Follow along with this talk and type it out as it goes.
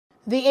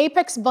The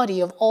apex body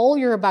of all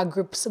Yoruba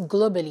groups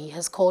globally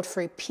has called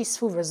for a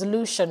peaceful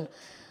resolution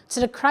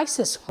to the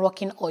crisis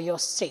rocking Oyo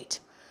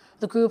State.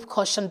 The group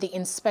cautioned the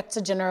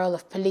Inspector General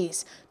of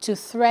Police to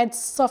tread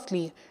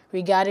softly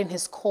regarding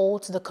his call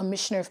to the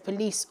Commissioner of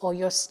Police,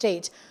 Oyo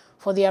State,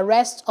 for the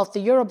arrest of the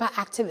Yoruba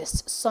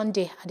activist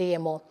Sunday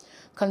Adeyemo,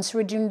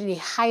 considering the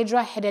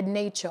hydra-headed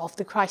nature of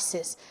the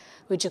crisis,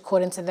 which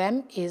according to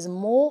them is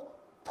more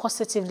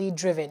positively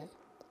driven.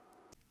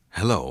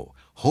 Hello,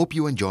 hope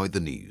you enjoyed the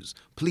news.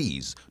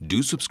 Please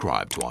do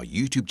subscribe to our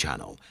YouTube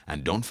channel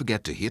and don't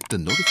forget to hit the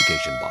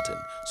notification button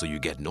so you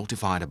get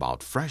notified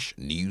about fresh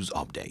news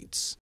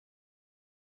updates.